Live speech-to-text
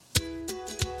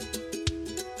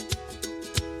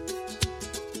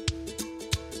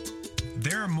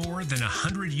more than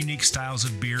 100 unique styles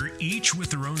of beer, each with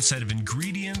their own set of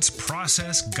ingredients,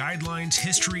 process, guidelines,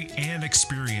 history, and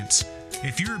experience.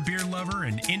 If you're a beer lover,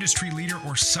 an industry leader,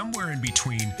 or somewhere in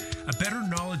between, a better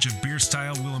knowledge of beer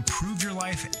style will improve your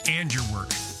life and your work.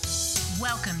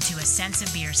 Welcome to A Sense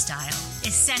of Beer Style,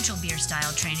 essential beer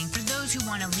style training for those who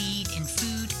want to lead in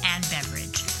food and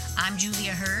beverage. I'm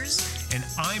Julia Hers. And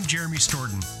I'm Jeremy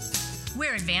Storton.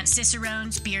 We're advanced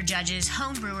cicerones, beer judges,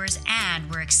 home brewers,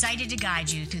 and we're excited to guide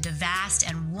you through the vast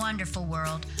and wonderful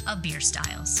world of beer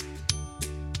styles.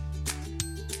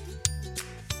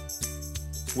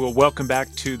 Well, welcome back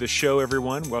to the show,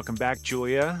 everyone. Welcome back,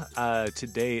 Julia.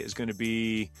 Today is going to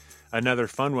be another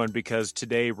fun one because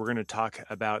today we're going to talk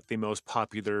about the most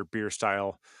popular beer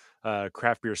style,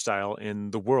 craft beer style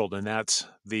in the world, and that's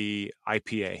the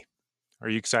IPA. Are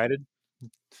you excited?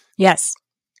 Yes.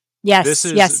 Yes. This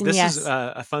is yes.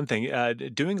 a fun thing.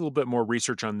 Doing a little bit more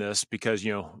research on this because,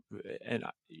 and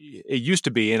it used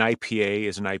to be an IPA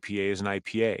is an IPA is an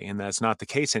IPA, and that's not the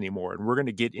case anymore. And we're going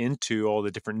to get into all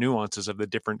the different nuances of the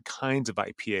different kinds of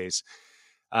IPAs.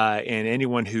 And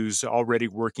anyone who's already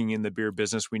working in the beer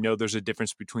business, we know there's a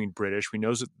difference between British. We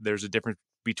know there's a difference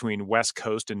between West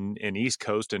Coast and East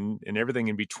Coast and everything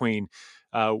in between.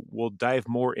 We'll dive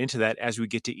more into that as we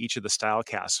get to each of the style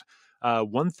casts.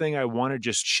 One thing I want to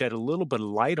just shed a little bit of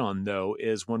light on, though,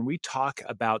 is when we talk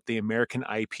about the American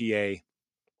IPA,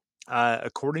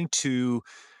 according to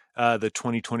the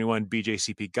 2021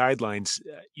 BJCP guidelines,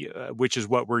 which is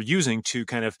what we're using to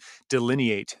kind of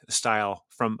delineate style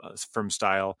from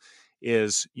style,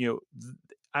 is,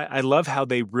 I love how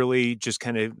they really just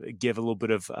kind of give a little bit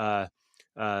of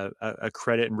a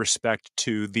credit and respect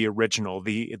to the original,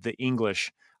 the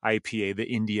English IPA,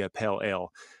 the India Pale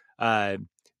Ale.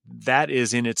 That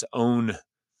is in its own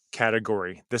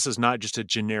category. This is not just a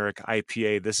generic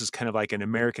IPA. This is kind of like an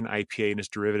American IPA and its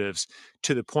derivatives,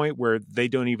 to the point where they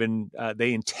don't even,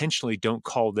 they intentionally don't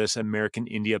call this American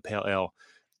India Pale Ale.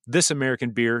 This American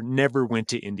beer never went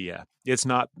to India.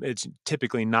 It's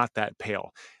typically not that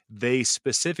pale. They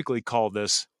specifically call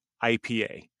this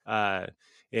IPA.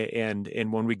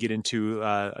 And when we get into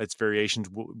its variations,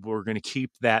 we're going to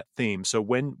keep that theme. So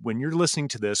when you're listening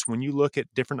to this, when you look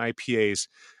at different IPAs,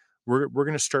 we're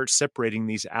going to start separating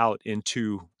these out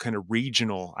into kind of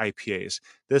regional IPAs.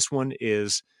 This one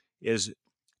is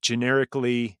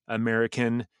generically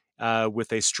American,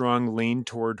 with a strong lean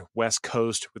toward West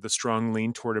Coast, with a strong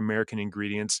lean toward American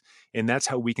ingredients, and that's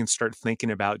how we can start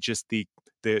thinking about just the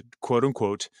quote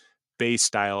unquote base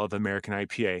style of American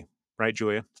IPA, right,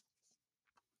 Julia?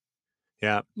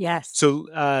 Yeah. Yes.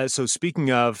 So speaking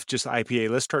of just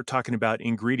IPA, let's start talking about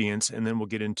ingredients, and then we'll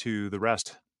get into the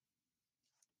rest.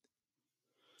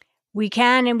 We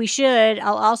can and we should.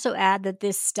 I'll also add that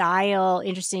this style,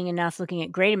 interesting enough, looking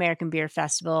at Great American Beer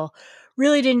Festival,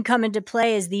 really didn't come into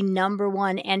play as the number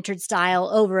one entered style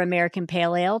over American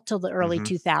Pale Ale till the early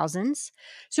 2000s.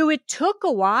 So it took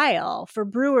a while for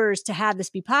brewers to have this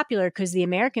be popular because the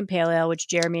American Pale Ale, which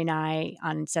Jeremy and I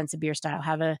on Sense of Beer Style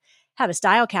have a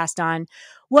style cast on,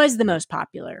 was the most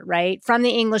popular, right? From the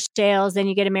English ales, then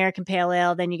you get American Pale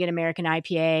Ale, then you get American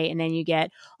IPA, and then you get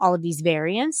all of these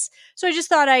variants. So I just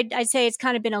thought I'd say it's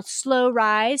kind of been a slow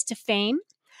rise to fame.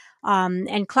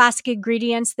 And classic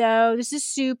ingredients, though, this is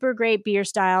super great beer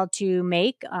style to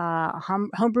make,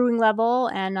 home brewing level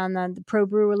and on the pro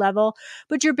brewer level.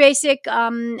 But your basic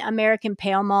American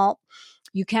pale malt,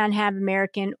 you can have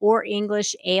American or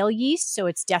English ale yeast, so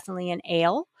it's definitely an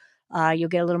ale. You'll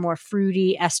get a little more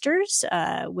fruity esters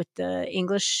with the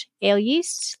English ale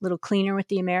yeast, a little cleaner with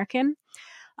the American.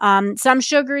 Some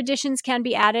sugar additions can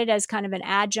be added as kind of an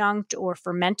adjunct or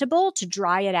fermentable to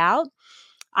dry it out.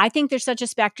 I think there's such a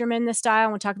spectrum in this style,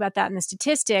 and we'll talk about that in the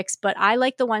statistics, but I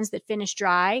like the ones that finish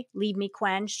dry, leave me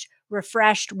quenched,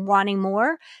 refreshed, wanting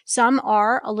more. Some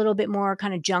are a little bit more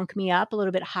kind of junk me up, a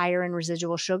little bit higher in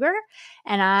residual sugar.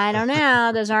 And I don't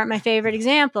know, those aren't my favorite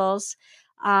examples.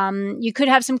 You could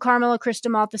have some caramel or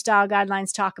crystal malt, the style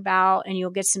guidelines talk about, and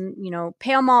you'll get some,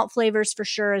 pale malt flavors for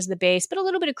sure as the base, but a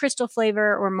little bit of crystal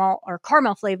flavor or malt or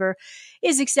caramel flavor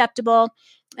is acceptable.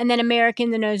 And then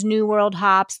American, those New World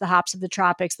hops, the hops of the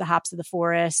tropics, the hops of the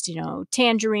forest,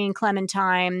 tangerine,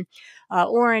 clementine,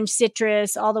 orange,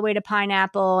 citrus, all the way to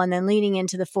pineapple, and then leading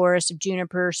into the forest of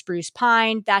juniper, spruce,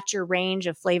 pine. That's your range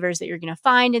of flavors that you're going to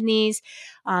find in these.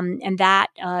 And that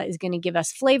is going to give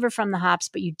us flavor from the hops,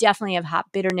 but you definitely have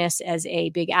hop bitterness as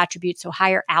a big attribute. So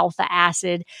higher alpha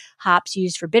acid hops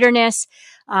used for bitterness.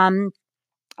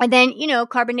 And then,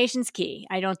 carbonation's key.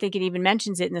 I don't think it even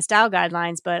mentions it in the style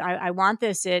guidelines, but I want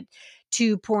this at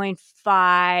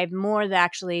 2.5, more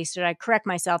actually, should I correct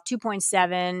myself,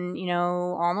 2.7,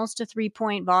 almost to 3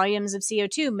 point volumes of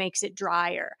CO2 makes it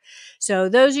drier. So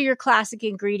those are your classic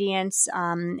ingredients.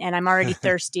 And I'm already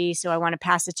thirsty, so I want to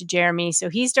pass it to Jeremy. So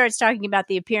he starts talking about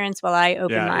the appearance while I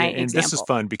open my and example. This is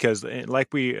fun because,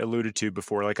 like we alluded to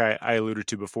before, like I alluded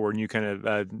to before, and you kind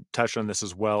of touched on this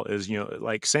as well, is,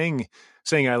 like saying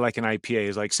I like an IPA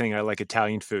is like saying I like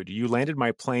Italian food. You landed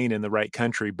my plane in the right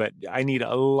country, but I need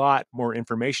a lot more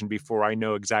information before I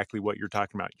know exactly what you're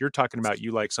talking about. You're talking about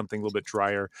you like something a little bit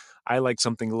drier. I like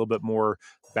something a little bit more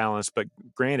balanced. But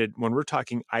granted, when we're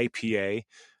talking IPA,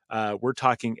 we're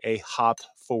talking a hop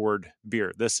forward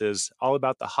beer. This is all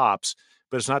about the hops.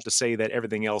 But it's not to say that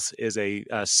everything else is a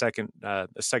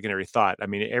secondary thought. I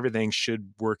mean, everything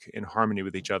should work in harmony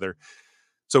with each other.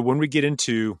 So when we get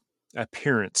into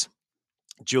appearance,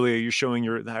 Julia, you're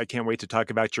showing I can't wait to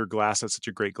talk about your glass. That's such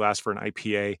a great glass for an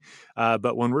IPA.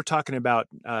 But when we're talking about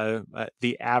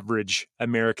the average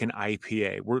American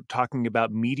IPA, we're talking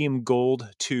about medium gold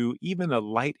to even a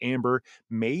light amber.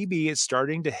 Maybe it's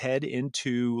starting to head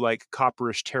into like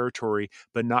copperish territory,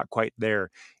 but not quite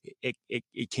there.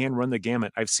 It can run the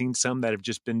gamut. I've seen some that have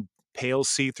just been pale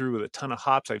see-through with a ton of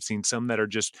hops. I've seen some that are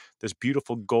just this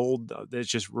beautiful gold that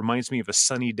just reminds me of a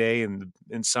sunny day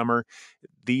in summer.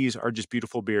 These are just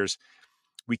beautiful beers.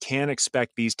 We can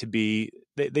expect these to be,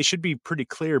 they should be pretty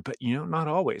clear, but not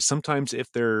always. Sometimes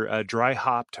if they're dry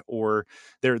hopped, or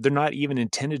they're not even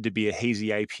intended to be a hazy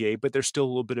IPA, but there's still a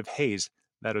little bit of haze,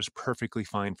 that is perfectly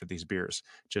fine for these beers.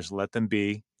 Just let them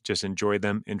be, just enjoy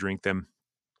them and drink them.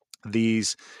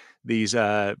 With these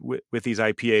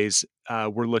IPAs,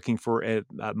 we're looking for a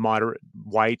moderate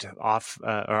white a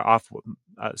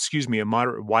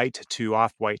moderate white to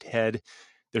off-white head.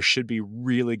 There should be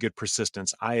really good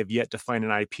persistence. I have yet to find an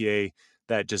IPA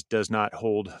that just does not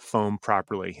hold foam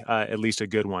properly, at least a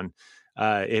good one.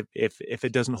 If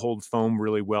it doesn't hold foam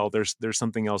really well, there's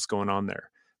something else going on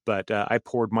there. But I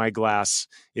poured my glass.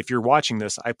 If you're watching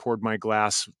this, I poured my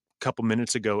glass couple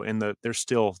minutes ago, and there's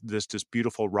still this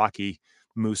beautiful rocky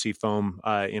moussey foam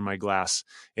in my glass.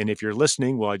 And if you're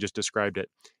listening, well, I just described it.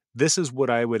 This is what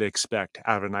I would expect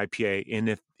out of an IPA.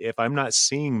 And if I'm not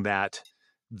seeing that,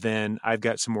 then I've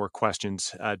got some more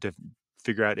questions to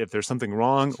figure out if there's something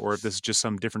wrong, or if this is just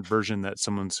some different version that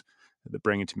someone's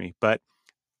bringing to me. But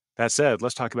that said,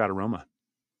 let's talk about aroma.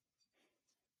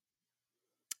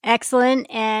 Excellent.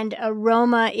 And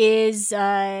aroma is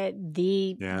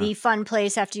the fun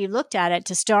place after you've looked at it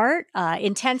to start.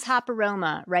 Intense hop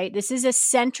aroma, right? This is a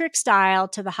centric style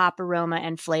to the hop aroma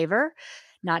and flavor,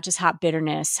 not just hop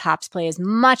bitterness. Hops play as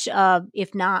much of,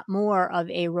 if not more of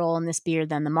a role in this beer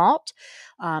than the malt.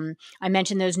 I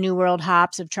mentioned those New World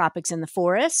hops of Tropics in the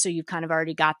Forest, so you've kind of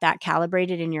already got that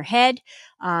calibrated in your head.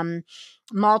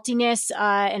 Maltiness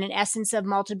and an essence of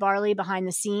malted barley behind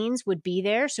the scenes would be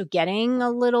there. So getting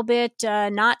a little bit,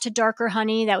 not to darker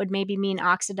honey, that would maybe mean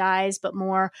oxidized, but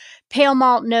more pale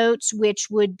malt notes,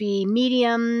 which would be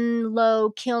medium,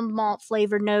 low, kiln malt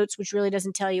flavored notes, which really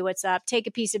doesn't tell you what's up. Take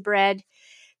a piece of bread,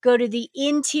 go to the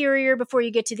interior before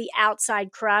you get to the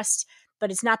outside crust, but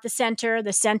it's not the center.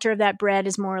 The center of that bread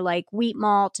is more like wheat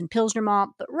malt and Pilsner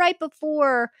malt. But right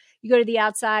before you go to the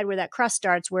outside where that crust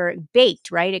starts, where it baked,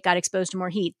 right? It got exposed to more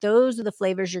heat. Those are the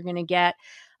flavors you're going to get.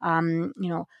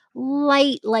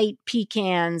 Light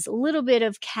pecans, a little bit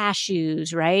of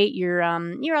cashews, right? You're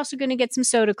also going to get some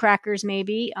soda crackers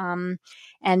maybe,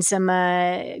 and some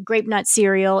grape nut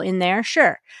cereal in there,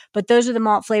 sure. But those are the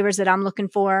malt flavors that I'm looking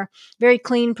for. Very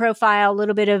clean profile, a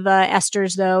little bit of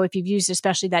esters though. If you've used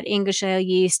especially that English ale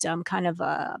yeast, kind of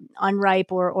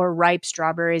unripe or ripe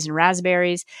strawberries and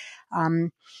raspberries.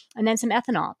 And then some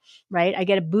ethanol, right? I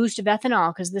get a boost of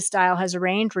ethanol because this style has a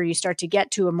range where you start to get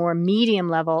to a more medium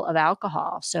level of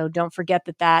alcohol. So don't forget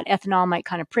that ethanol might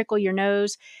kind of prickle your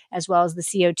nose, as well as the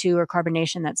CO2 or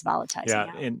carbonation that's volatilizing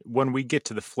out. And when we get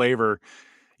to the flavor,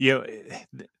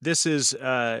 this is,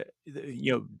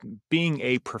 being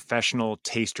a professional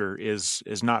taster is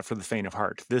not for the faint of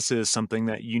heart. This is something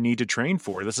that you need to train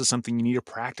for. This is something you need to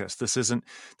practice. This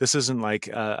isn't like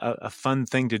a fun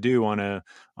thing to do on a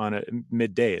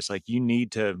midday. It's like you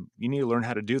need to learn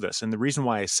how to do this. And the reason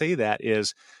why I say that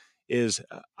is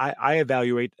I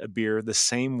evaluate a beer the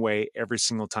same way every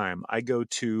single time. I go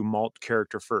to malt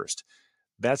character first.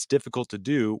 That's difficult to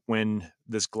do when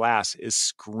this glass is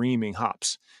screaming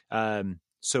hops.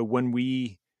 So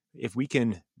if we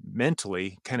can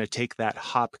mentally kind of take that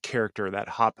hop character, that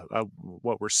hop,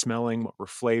 what we're smelling, what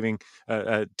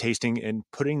we're tasting, and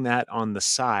putting that on the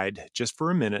side just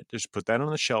for a minute, just put that on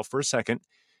the shelf for a second,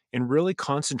 and really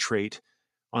concentrate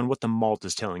on what the malt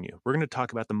is telling you. We're going to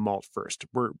talk about the malt first.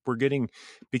 We're getting,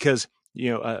 because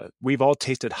we've all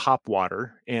tasted hop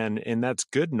water, and that's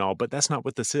good and all, but that's not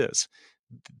what this is.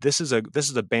 This is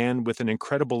a band with an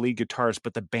incredible lead guitarist,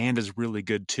 but the band is really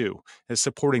good too, is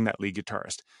supporting that lead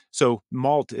guitarist. So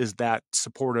malt is that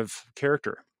supportive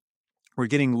character. We're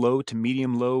getting low to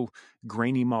medium low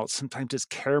grainy malt. Sometimes it's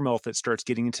caramel if it starts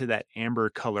getting into that amber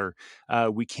color.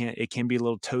 It can be a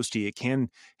little toasty. It can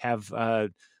have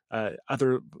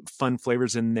other fun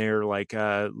flavors in there, like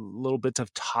little bits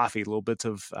of toffee, little bits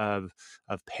of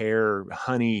pear,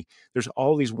 honey. There's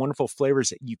all these wonderful flavors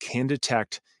that you can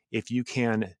detect if you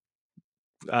can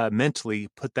mentally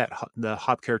put the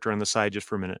hop character on the side just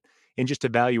for a minute and just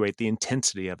evaluate the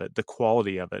intensity of it, the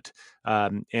quality of it,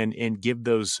 and give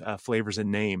those flavors a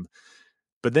name.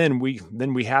 But then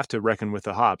we have to reckon with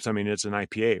the hops. I mean, it's an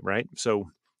IPA, right?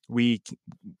 So we're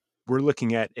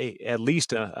looking at at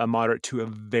least a moderate to a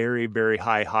very, very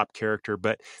high hop character.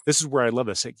 But this is where I love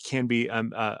this. It can be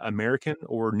American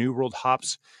or New World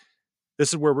hops. This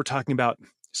is where we're talking about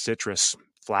citrus,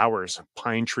 flowers,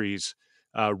 pine trees,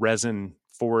 resin,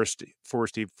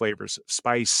 foresty flavors,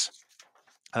 spice,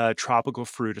 tropical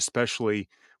fruit, especially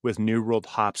with New World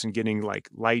hops, and getting like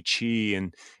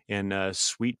lychee and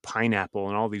sweet pineapple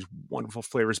and all these wonderful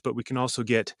flavors. But we can also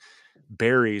get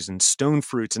berries and stone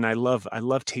fruits, and I love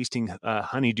tasting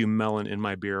honeydew melon in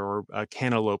my beer, or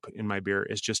cantaloupe in my beer.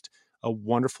 Is just a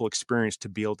wonderful experience to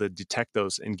be able to detect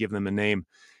those and give them a name.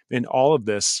 And all of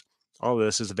this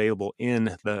is available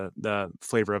in the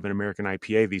flavor of an American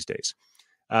IPA these days.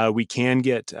 We can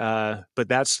get, but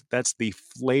that's the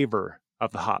flavor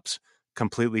of the hops.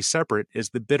 Completely separate is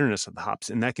the bitterness of the hops,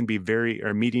 and that can be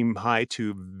medium high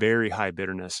to very high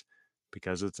bitterness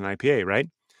because it's an IPA, right?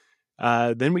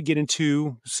 Then we get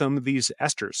into some of these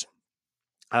esters.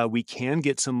 We can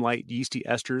get some light yeasty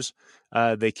esters.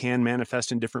 They can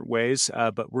manifest in different ways,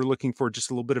 but we're looking for just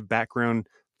a little bit of background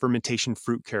fermentation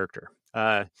fruit character.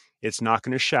 It's not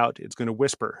going to shout, it's going to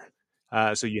whisper.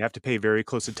 So you have to pay very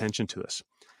close attention to this.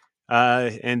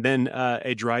 And then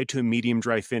a dry to a medium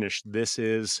dry finish. This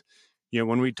is,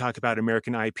 when we talk about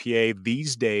American IPA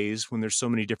these days, when there's so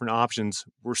many different options,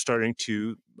 we're starting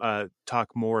to talk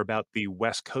more about the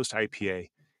West Coast IPA.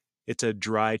 It's a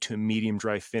dry to a medium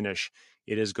dry finish.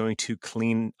 It is going to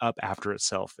clean up after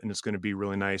itself, and it's going to be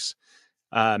really nice.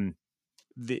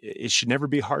 It should never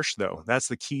be harsh, though. That's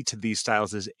the key to these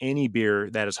styles. Is any beer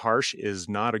that is harsh is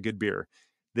not a good beer.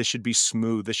 This should be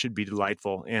smooth. This should be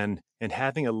delightful, and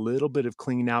having a little bit of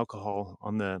clean alcohol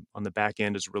on the back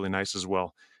end is really nice as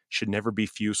well. Should never be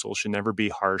fusel. Should never be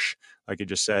harsh, like I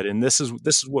just said. And this is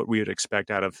what we would expect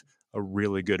out of a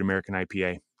really good American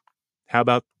IPA. How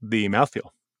about the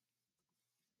mouthfeel?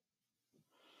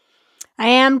 I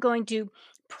am going to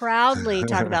proudly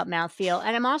talk about mouthfeel.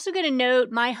 And I'm also going to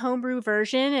note my homebrew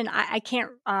version. And I can't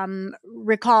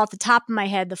recall off the top of my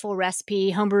head the full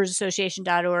recipe.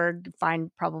 Homebrewsassociation.org. Find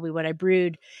probably what I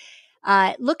brewed.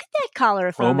 Look at that collar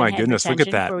of foam. Oh my and head goodness! Look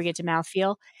at that. Before we get to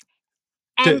mouthfeel.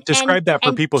 Describe that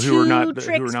for people who are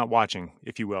tricks. not watching,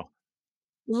 if you will.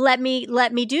 Let me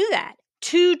do that.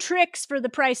 2 tricks for the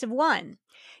price of 1.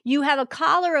 You have a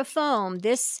collar of foam.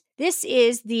 This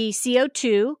is the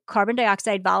CO2, carbon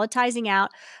dioxide, volatilizing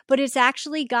out, but it's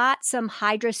actually got some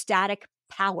hydrostatic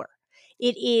power.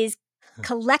 It is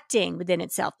collecting within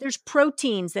itself. There's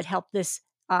proteins that help this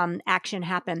action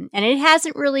happen, and it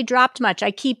hasn't really dropped much.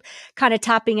 I keep kind of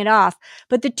topping it off.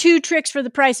 But the 2 tricks for the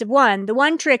price of 1. The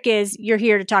one trick is you're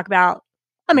here to talk about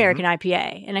American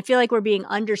IPA, and I feel like we're being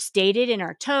understated in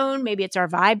our tone. Maybe it's our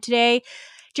vibe today.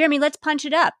 Jeremy, let's punch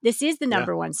it up. This is the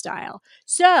number 1 style.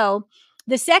 So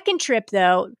the second trick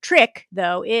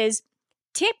though, is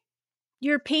tip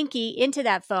your pinky into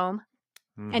that foam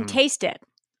and taste it.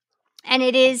 And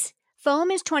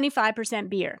foam is 25%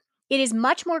 beer. It is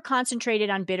much more concentrated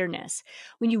on bitterness.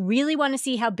 When you really want to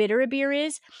see how bitter a beer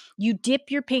is, you dip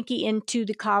your pinky into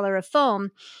the collar of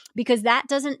foam, because that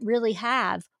doesn't really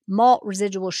have malt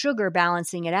residual sugar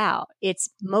balancing it out. It's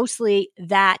mostly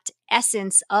that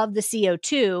essence of the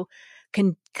CO2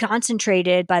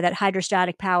 concentrated by that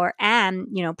hydrostatic power and,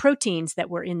 proteins that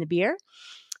were in the beer.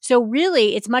 So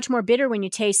really, it's much more bitter when you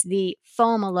taste the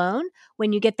foam alone.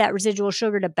 When you get that residual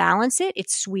sugar to balance it,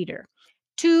 it's sweeter.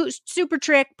 2 super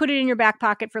trick, put it in your back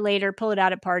pocket for later, pull it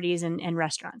out at parties and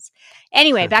restaurants.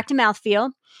 Anyway, back to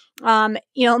mouthfeel.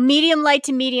 Medium light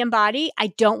to medium body. I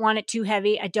don't want it too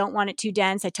heavy. I don't want it too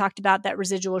dense. I talked about that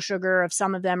residual sugar of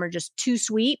some of them are just too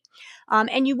sweet.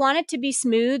 And you want it to be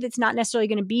smooth. It's not necessarily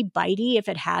going to be bitey if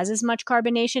it has as much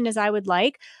carbonation as I would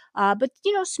like. But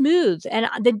smooth. And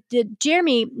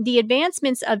Jeremy, the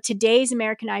advancements of today's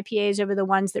American IPAs over the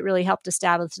ones that really helped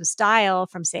establish the style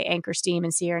from, say, Anchor Steam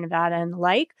and Sierra Nevada and the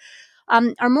like,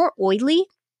 are more oily.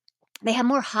 they have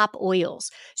more hop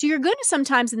oils. So you're going to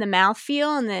sometimes in the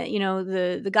mouthfeel, and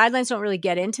the guidelines don't really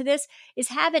get into this, is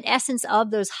have an essence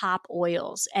of those hop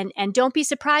oils. And don't be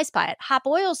surprised by it. Hop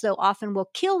oils, though, often will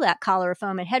kill that cholera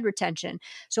foam and head retention.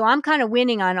 So I'm kind of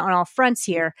winning on all fronts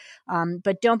here.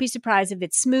 But don't be surprised if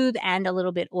it's smooth and a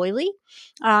little bit oily.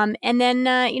 And then,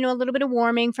 a little bit of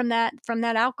warming from that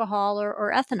alcohol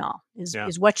or ethanol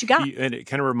is what you got. And it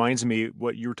kind of reminds me,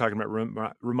 what you were talking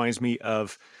about reminds me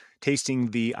of tasting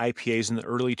the IPAs in the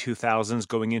early 2000s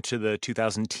going into the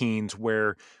 2000 teens,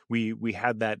 where we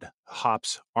had that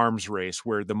hops arms race,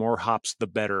 where the more hops, the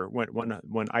better. When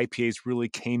IPAs really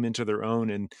came into their own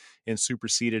and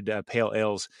superseded pale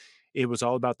ales, it was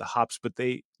all about the hops, but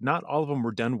not all of them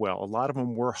were done well. A lot of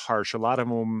them were harsh. A lot of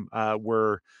them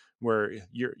were where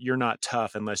you're not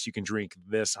tough unless you can drink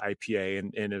this IPA,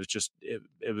 and it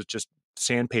was just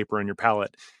sandpaper on your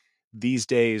palate. These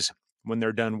days, when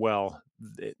they're done well,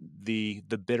 the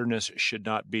bitterness should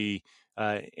not be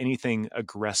anything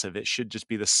aggressive. It should just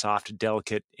be the soft,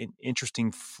 delicate,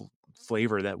 interesting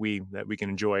flavor that we can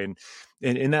enjoy,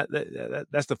 and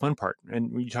that's the fun part.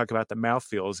 And when you talk about the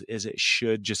mouthfeel, is it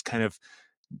should just kind of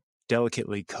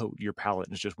delicately coat your palate,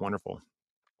 and it's just wonderful.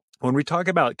 When we talk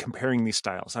about comparing these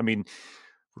styles, I mean,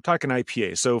 we're talking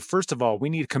IPA. So first of all, we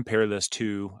need to compare this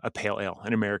to a pale ale,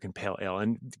 an American pale ale.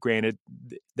 And granted,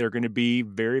 they're going to be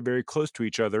very, very close to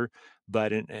each other,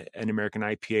 but an American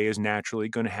IPA is naturally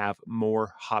going to have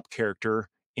more hop character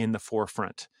in the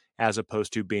forefront, as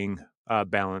opposed to being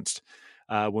balanced.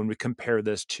 When we compare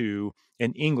this to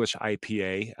an English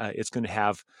IPA, it's going to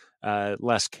have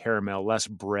less caramel, less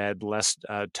bread, less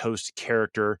toast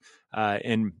character,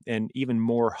 and even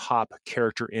more hop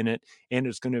character in it. And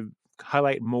it's going to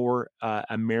highlight more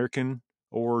American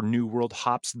or New World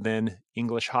hops than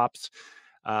English hops.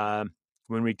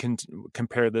 When we can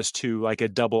compare this to like a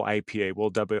double IPA, well,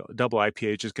 double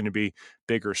IPA is just going to be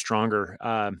bigger, stronger,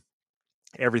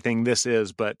 everything this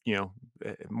is, but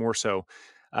more so.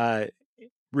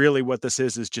 Really, what this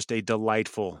is just a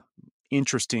delightful,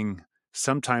 interesting,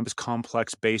 sometimes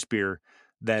complex base beer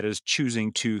that is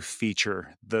choosing to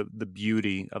feature the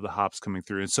beauty of the hops coming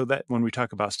through. And so that when we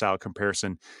talk about style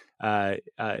comparison,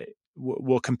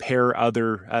 we'll compare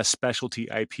other specialty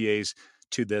IPAs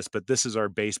to this, but this is our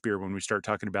base beer when we start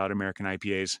talking about American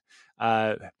IPAs.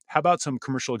 How about some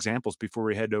commercial examples before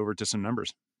we head over to some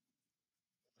numbers?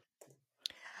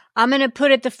 I'm going to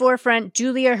put at the forefront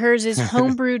Julia Herz's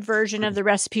homebrewed version of the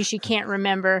recipe she can't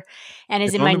remember and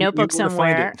is in my notebook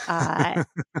somewhere.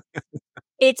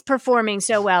 It's performing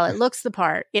so well. It looks the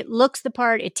part.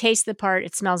 It tastes the part.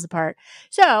 It smells the part.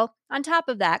 So on top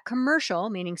of that, commercial,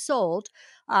 meaning sold,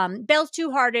 Bell's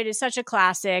Two Hearted is such a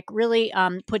classic, really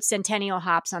puts Centennial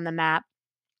hops on the map.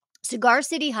 Cigar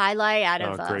City Highlight out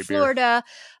of Florida.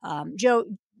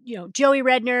 Joey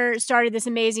Redner started this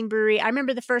amazing brewery. I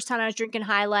remember the first time I was drinking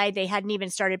Highlight, they hadn't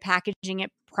even started packaging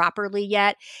it properly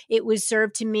yet. It was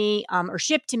served to me or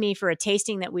shipped to me for a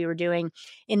tasting that we were doing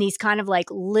in these kind of like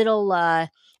little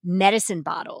medicine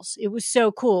bottles. It was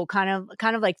so cool, kind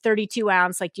of like 32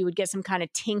 ounce, like you would get some kind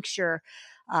of tincture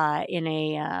in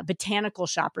a botanical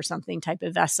shop or something type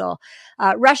of vessel.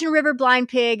 Russian River Blind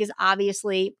Pig is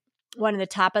obviously one of the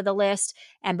top of the list.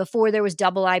 And before there was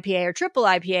double IPA or triple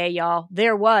IPA, y'all,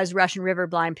 there was Russian River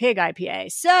Blind Pig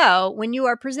IPA. So when you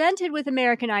are presented with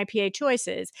American IPA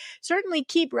choices, certainly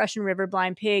keep Russian River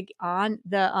Blind Pig on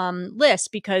the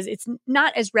list, because it's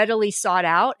not as readily sought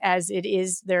out as it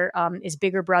is their is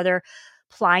bigger brother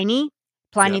Pliny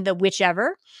the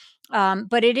whichever.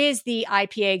 But it is the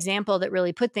IPA example that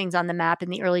really put things on the map in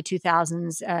the early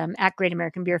 2000s at Great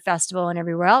American Beer Festival and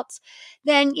everywhere else.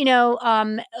 Then,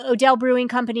 Odell Brewing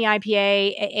Company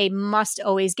IPA, a must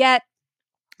always get,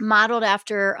 modeled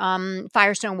after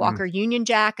Firestone Walker Union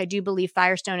Jack. I do believe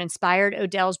Firestone inspired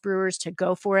Odell's brewers to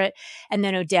go for it. And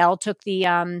then Odell took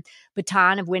the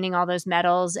baton of winning all those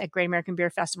medals at Great American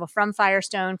Beer Festival from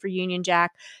Firestone for Union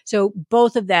Jack. So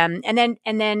both of them. And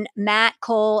then Matt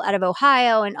Cole out of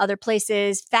Ohio and other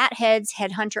places, Fatheads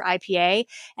Headhunter IPA,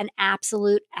 an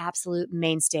absolute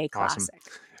mainstay classic.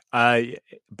 Awesome.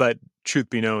 But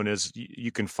truth be known is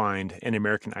you can find an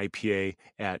American IPA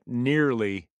at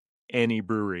nearly any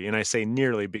brewery. And I say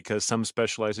nearly because some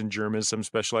specialize in German, some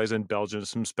specialize in Belgian,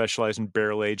 some specialize in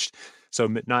barrel aged.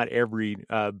 So not every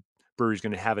brewery is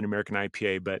going to have an American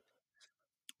IPA, but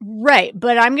right.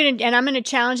 But I'm going to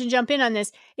challenge and jump in on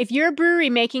this. If you're a brewery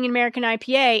making an American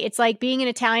IPA, it's like being an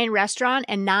Italian restaurant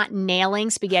and not nailing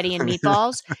spaghetti and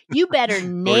meatballs. You better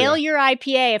nail your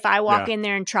IPA if I walk in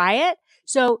there and try it.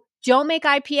 So don't make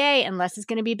IPA unless it's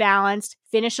going to be balanced,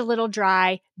 finish a little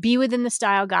dry, be within the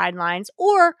style guidelines,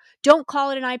 or don't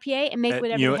call it an IPA and make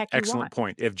whatever the heck you excellent want.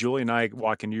 point. If Julie and I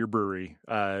walk into your brewery,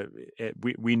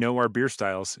 we know our beer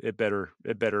styles. It better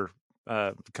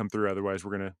come through. Otherwise,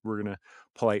 we're gonna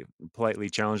politely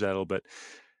challenge that a little bit.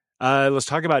 Let's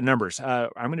talk about numbers.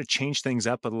 I'm going to change things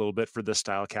up a little bit for this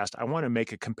style cast. I want to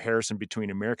make a comparison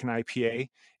between American IPA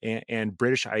and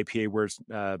British IPA,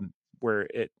 where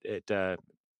it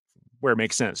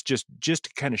makes sense. Just to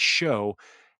kind of show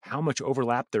how much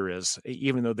overlap there is,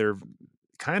 even though they're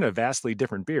kind of vastly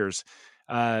different beers.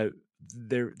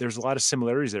 There's a lot of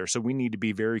similarities there. So we need to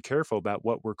be very careful about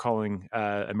what we're calling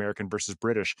American versus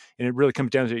British. And it really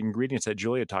comes down to the ingredients that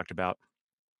Julia talked about.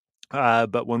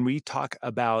 But when we talk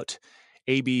about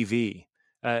ABV,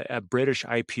 a British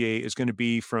IPA is going to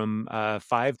be from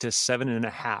 5 to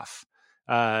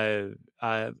 7.5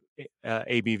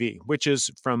 ABV, which is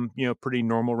from pretty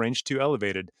normal range to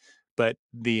elevated. But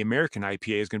the American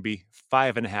IPA is going to be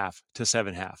 5.5 to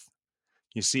 7.5.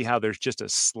 You see how there's just a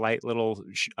slight little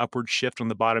upward shift on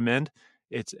the bottom end?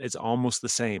 It's almost the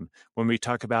same. When we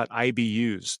talk about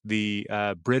IBUs, the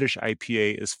British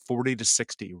IPA is 40 to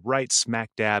 60, right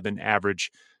smack dab in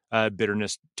average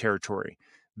bitterness territory.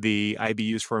 The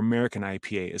IBUs for American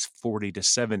IPA is 40 to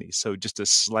 70, so just a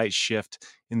slight shift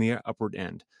in the upward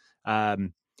end.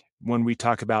 When we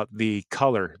talk about the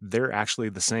color, they're actually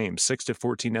the same, 6 to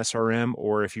 14 SRM,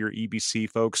 or if you're EBC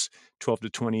folks, 12 to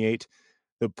 28.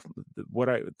 What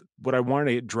I want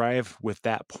to drive with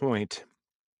that point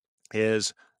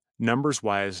is numbers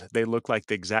wise, they look like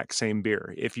the exact same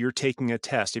beer. If you're taking a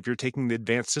test, if you're taking the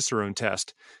advanced Cicerone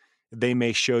test, they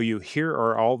may show you, here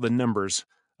are all the numbers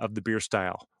of the beer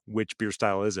style. Which beer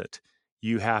style is it?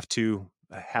 You have to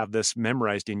have this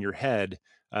memorized in your head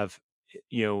of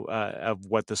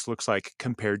what this looks like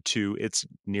compared to its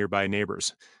nearby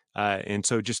neighbors. And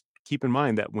so just keep in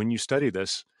mind that when you study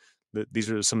this,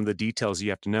 these are some of the details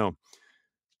you have to know.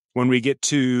 When we get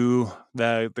to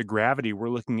the gravity, we're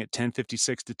looking at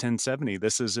 1056 to 1070.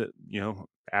 This is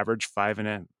average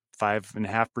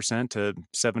 5.5% to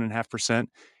 7.5%,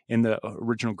 and the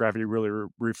original gravity really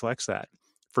reflects that.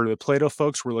 For the Plato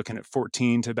folks, we're looking at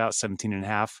 14 to about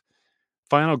 17.5.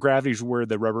 Final gravity is where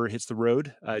the rubber hits the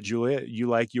road. Julia, you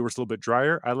like yours a little bit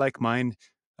drier. I like mine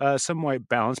somewhat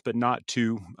balanced, but not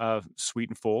too sweet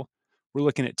and full. We're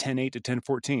looking at 10.8 to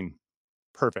 10.14.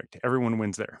 Perfect. Everyone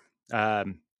wins there.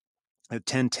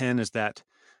 1010 is that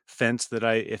fence that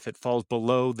if it falls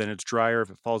below, then it's drier. If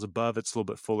it falls above, it's a little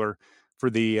bit fuller. For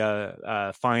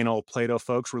the final Plato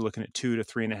folks, we're looking at 2 to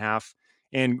 3.5.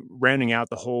 And rounding out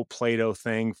the whole Plato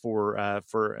thing for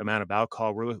amount of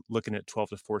alcohol, we're looking at 12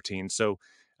 to 14. So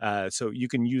you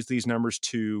can use these numbers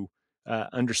to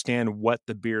understand what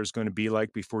the beer is going to be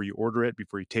like before you order it,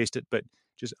 before you taste it. But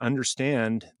just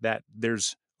understand that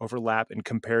there's overlap and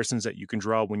comparisons that you can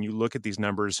draw when you look at these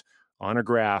numbers on a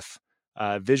graph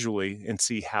visually and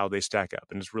see how they stack up.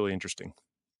 And it's really interesting.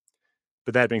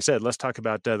 But that being said, let's talk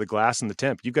about the glass and the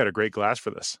temp. You've got a great glass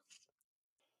for this.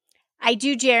 I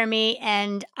do, Jeremy,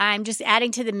 and I'm just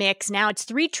adding to the mix. Now it's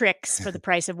 3 tricks for the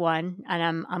price of 1,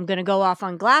 and I'm going to go off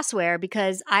on glassware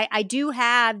because I do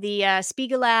have the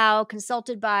Spiegelau,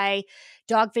 consulted by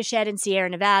Dogfish Head in Sierra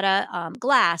Nevada,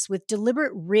 glass with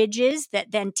deliberate ridges that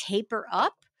then taper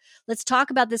up. Let's talk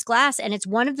about this glass, and it's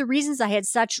one of the reasons I had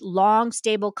such long,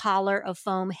 stable collar of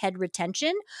foam head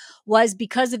retention was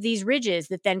because of these ridges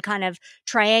that then kind of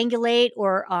triangulate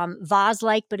or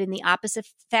vase-like, but in the opposite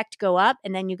effect go up,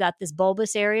 and then you got this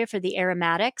bulbous area for the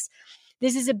aromatics.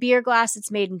 This is a beer glass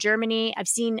that's made in Germany. I've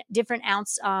seen different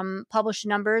ounce published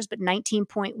numbers, but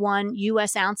 19.1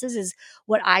 U.S. ounces is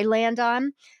what I land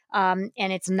on. And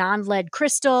it's non-lead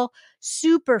crystal,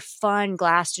 super fun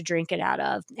glass to drink it out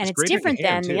of. And it's different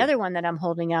than the other one that I'm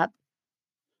holding up.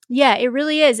 Yeah, it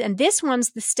really is. And this one's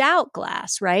the stout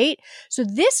glass, right? So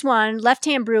this one, Left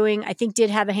Hand Brewing, I think did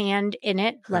have a hand in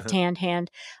it, left hand.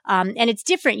 And it's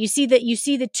different. You see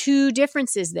the 2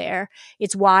 differences there.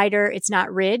 It's wider, it's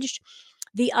not ridged.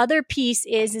 The other piece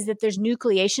is that there's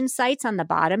nucleation sites on the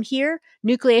bottom here.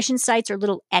 Nucleation sites are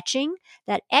little etching.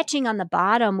 That etching on the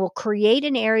bottom will create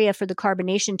an area for the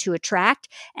carbonation to attract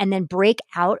and then break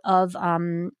out of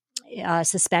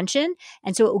suspension.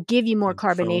 And so it will give you more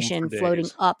carbonation floating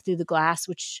up through the glass,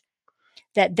 which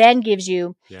that then gives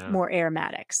you more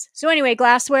aromatics. So anyway,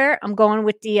 glassware, I'm going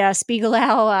with the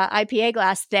Spiegelau IPA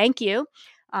glass. Thank you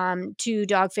to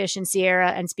Dogfish and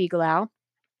Sierra and Spiegelau.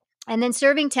 And then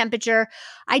serving temperature.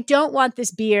 I don't want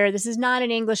this beer. This is not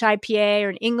an English IPA or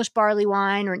an English barley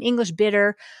wine or an English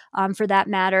bitter, for that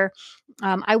matter.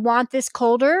 I want this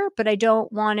colder, but I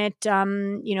don't want it,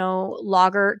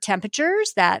 lager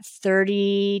temperatures, that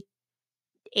 38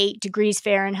 degrees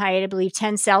Fahrenheit, I believe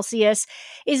 10 Celsius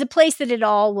is a place that it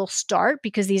all will start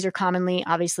because these are commonly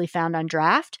obviously found on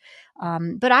draft.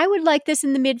 But I would like this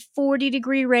in the mid 40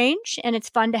 degree range, and it's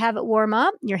fun to have it warm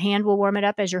up. Your hand will warm it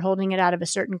up as you're holding it out of a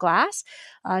certain glass.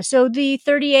 So the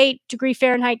 38 degree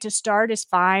Fahrenheit to start is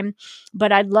fine,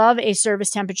 but I'd love a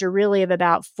service temperature really of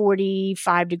about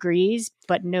 45 degrees,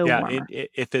 but no warmer.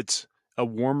 If it's a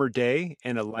warmer day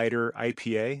and a lighter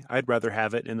IPA, I'd rather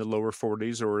have it in the lower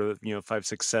 40s or 5,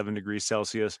 6, 7 degrees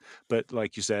Celsius. But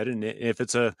like you said, and if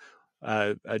it's a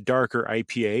darker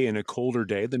IPA and a colder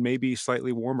day, then maybe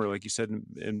slightly warmer, like you said,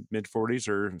 in mid 40s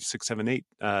or 6, 7, 8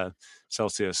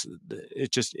 Celsius.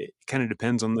 It kind of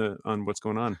depends on what's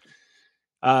going on.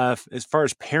 As far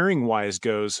as pairing wise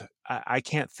goes, I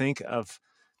can't think of.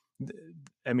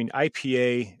 I mean,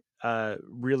 IPA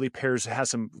really has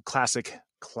some classic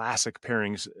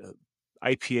pairings.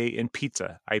 IPA and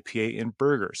pizza, IPA and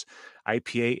burgers,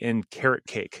 IPA and carrot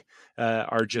cake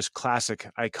are just classic,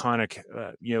 iconic.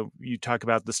 You talk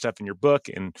about the stuff in your book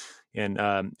and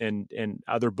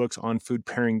other books on food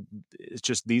pairing. It's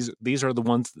just these are the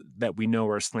ones that we know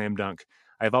are a slam dunk.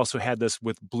 I've also had this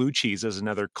with blue cheese as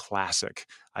another classic,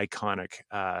 iconic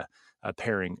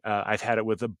pairing. I've had it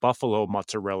with a buffalo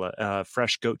mozzarella,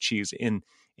 fresh goat cheese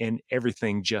and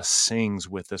everything just sings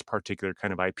with this particular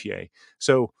kind of IPA.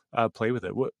 So play with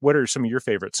it. What are some of your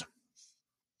favorites?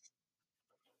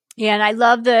 Yeah, and I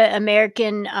love the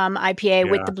American IPA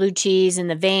with the blue cheese and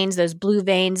the veins. Those blue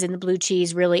veins in the blue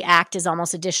cheese really act as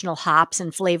almost additional hops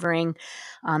and flavoring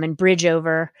and bridge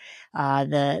over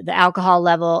the alcohol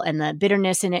level, and the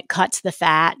bitterness in it cuts the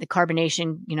fat, the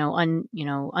carbonation,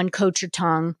 uncoat your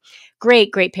tongue.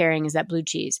 Great pairing is that blue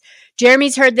cheese.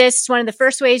 Jeremy's heard this. It's one of the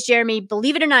first ways, Jeremy,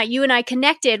 believe it or not, you and I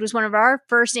connected, was one of our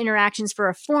first interactions for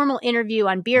a formal interview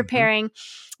on beer pairing.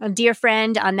 A dear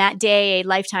friend, on that day, a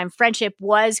lifetime friendship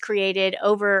was created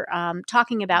over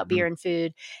talking about beer and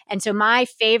food. And so my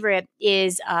favorite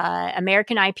is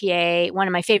American IPA, one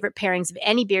of my favorite pairings of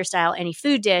any beer style, any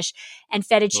food dish, and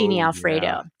fettuccine Alfredo.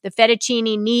 Yeah. The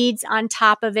fettuccine needs on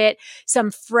top of it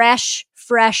some fresh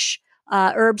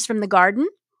herbs from the garden.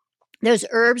 Those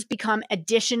herbs become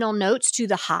additional notes to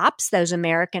the hops, those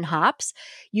American hops.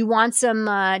 You want some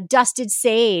dusted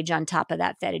sage on top of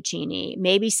that fettuccine,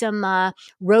 maybe some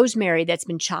rosemary that's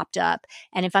been chopped up.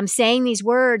 And if I'm saying these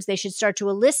words, they should start to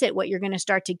elicit what you're going to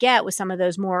start to get with some of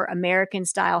those more American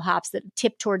style hops that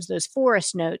tip towards those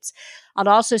forest notes. I'd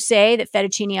also say that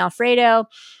fettuccine Alfredo,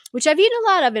 which I've eaten a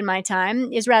lot of in my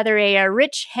time, is rather a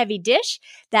rich, heavy dish.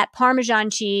 That Parmesan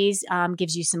cheese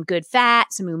gives you some good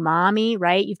fat, some umami,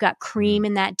 right? You've got cream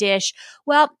in that dish.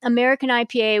 Well, American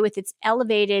IPA with its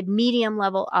elevated medium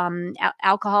level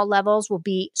alcohol levels will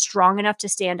be strong enough to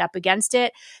stand up against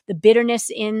it. The bitterness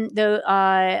in the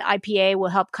IPA will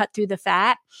help cut through the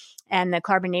fat, and the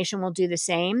carbonation will do the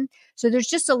same. So there's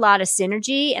just a lot of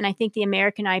synergy, and I think the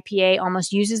American IPA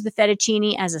almost uses the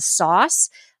fettuccine as a sauce.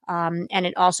 And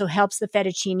it also helps the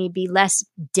fettuccine be less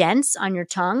dense on your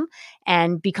tongue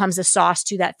and becomes a sauce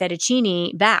to that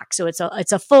fettuccine back. So it's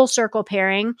a full circle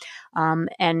pairing,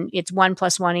 and it's 1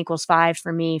 + 1 = 5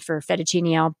 for me for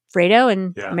fettuccine Alfredo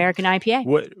and American IPA.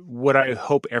 What I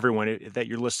hope everyone that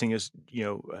you're listening is,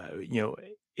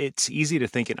 it's easy to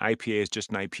think an IPA is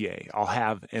just an IPA. I'll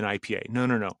have an IPA.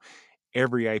 No.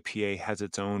 Every IPA has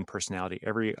its own personality.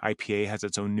 Every IPA has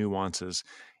its own nuances.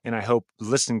 And I hope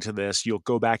listening to this, you'll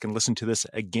go back and listen to this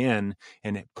again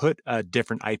and put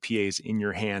different IPAs in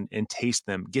your hand and taste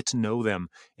them, get to know them,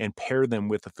 and pair them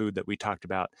with the food that we talked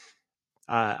about.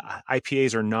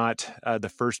 IPAs are not the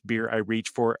first beer I reach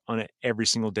for on an every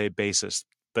single day basis,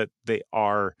 but they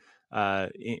are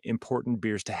important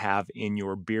beers to have in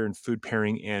your beer and food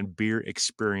pairing and beer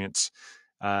experience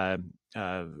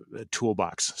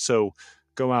toolbox. So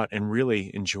go out and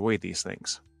really enjoy these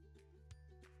things.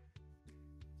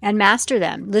 And master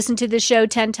them. Listen to the show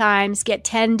 10 times, get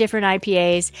 10 different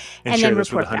IPAs, and then report back. Share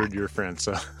this with 100 of your friends.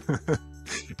 So,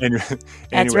 anyway,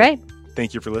 that's right.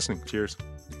 Thank you for listening. Cheers.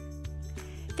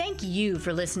 Thank you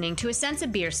for listening to A Sense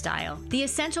of Beer Style, the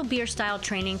essential beer style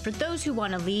training for those who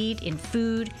want to lead in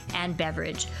food and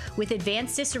beverage. With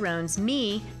advanced cicerones,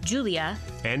 me, Julia,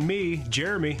 and me,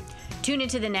 Jeremy. Tune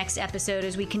into the next episode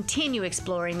as we continue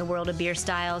exploring the world of beer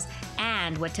styles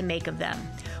and what to make of them.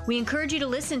 We encourage you to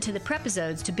listen to the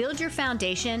prepisodes to build your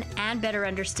foundation and better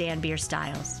understand beer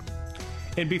styles.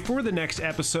 And before the next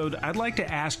episode, I'd like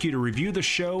to ask you to review the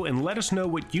show and let us know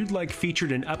what you'd like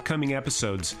featured in upcoming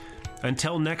episodes.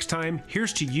 Until next time,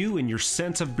 here's to you and your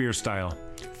sense of beer style.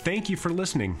 Thank you for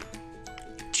listening.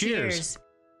 Cheers.